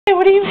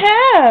What do you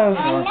have? I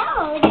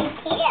know, the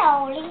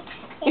tail.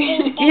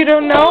 You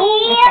don't know?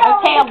 It's got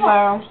a tail,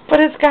 bro. But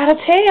it's got a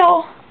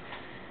tail.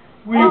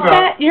 Is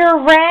that your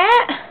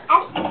rat? A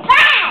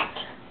bat.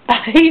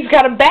 He's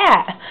got a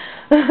bat.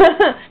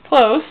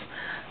 Close.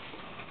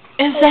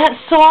 Is that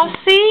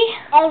Sausey?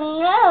 Oh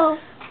no.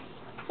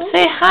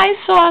 Say hi,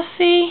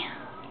 Sausey.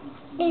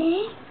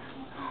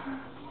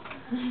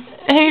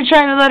 Are you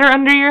trying to let her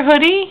under your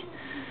hoodie?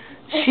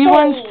 She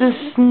wants to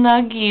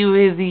snuggie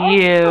with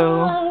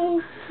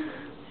you.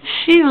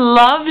 She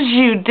loves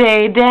you,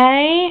 Day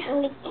Day.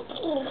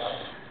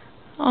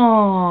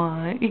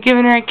 Oh, you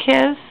giving her a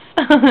kiss?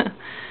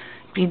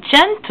 Be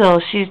gentle.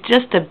 She's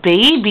just a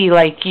baby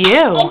like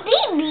you. A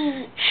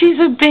baby. She's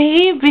a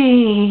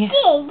baby.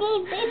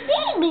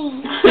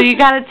 Baby. So you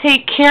gotta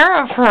take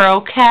care of her,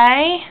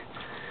 okay?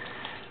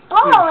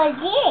 Oh, a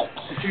dick.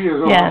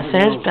 Yes,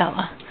 there's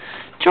Bella.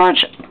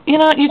 George, you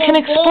know, you can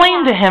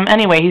explain to him.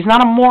 Anyway, he's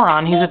not a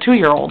moron. He's a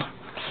 2-year-old.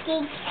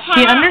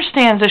 He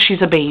understands that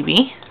she's a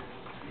baby.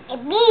 A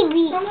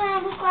baby.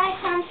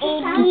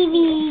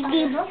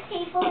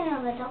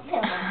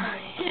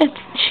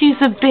 She's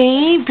a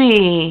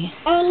baby.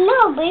 Oh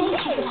no, baby.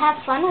 She could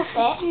have fun with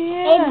it.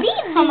 Yeah. A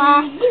baby. Come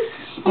on.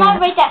 And I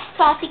rate that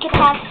Sausey could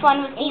have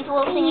fun with these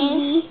little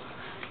thingies.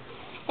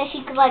 That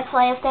she could like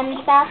play with them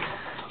and stuff.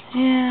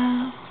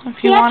 Yeah.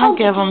 If you want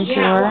to give them to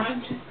her.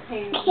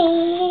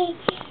 Okay.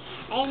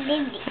 And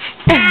baby.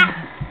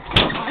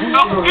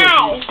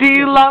 Do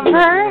you love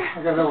her?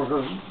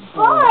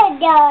 Poor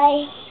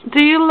guy.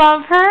 Do you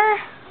love her?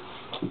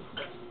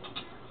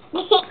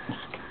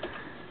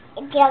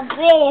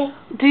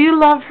 Do you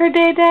love her,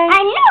 Day Day?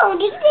 I know,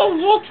 this is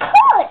a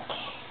caught.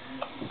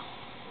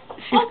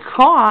 She's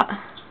caught.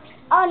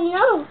 Oh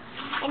no.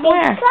 And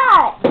Where? it's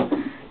caught.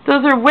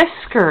 Those are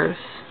whiskers.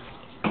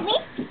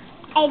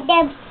 And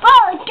then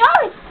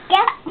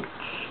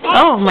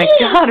Oh my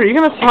God, are you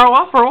going to throw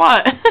up or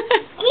what? And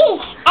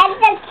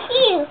the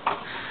cute.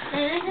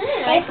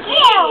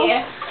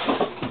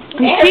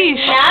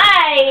 Sheesh.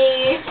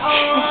 Nice.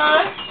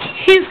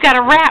 He's got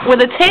a rat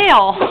with a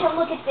tail.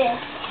 Look at this.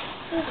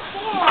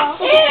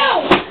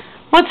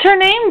 What's her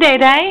name, Day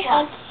Day?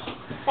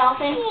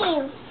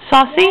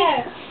 Sausey?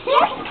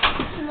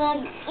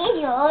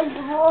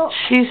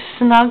 She's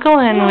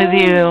snuggling with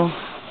you.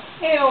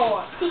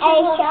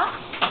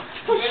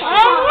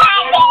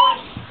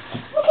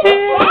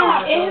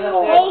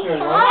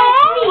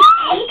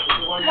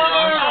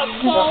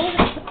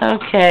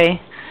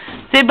 Okay.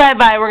 Say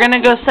bye-bye. We're going to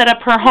go set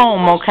up her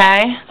home,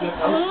 okay?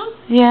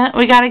 Yeah,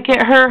 we got to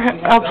get her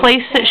a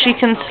place that she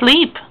can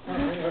sleep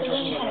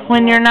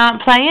when you're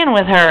not playing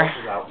with her.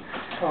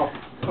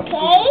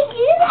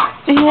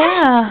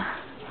 Yeah.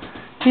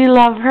 Do you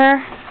love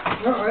her?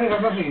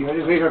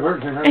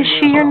 Is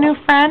she your new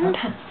friend?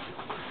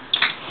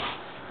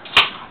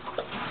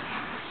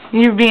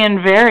 You're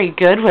being very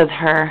good with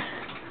her.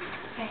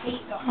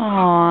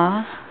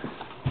 Aww.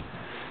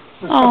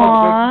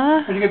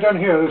 Aww. When you get down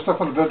here, there's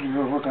stuff on the bed you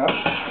go look at.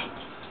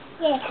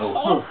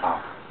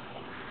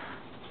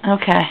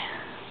 Okay.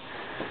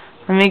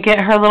 Let me get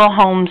her little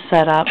home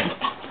set up.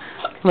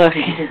 Look.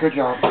 Good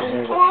job.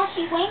 Well,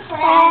 she's waiting for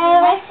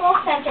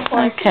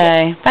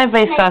Okay.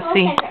 Bye-bye,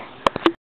 Sausey.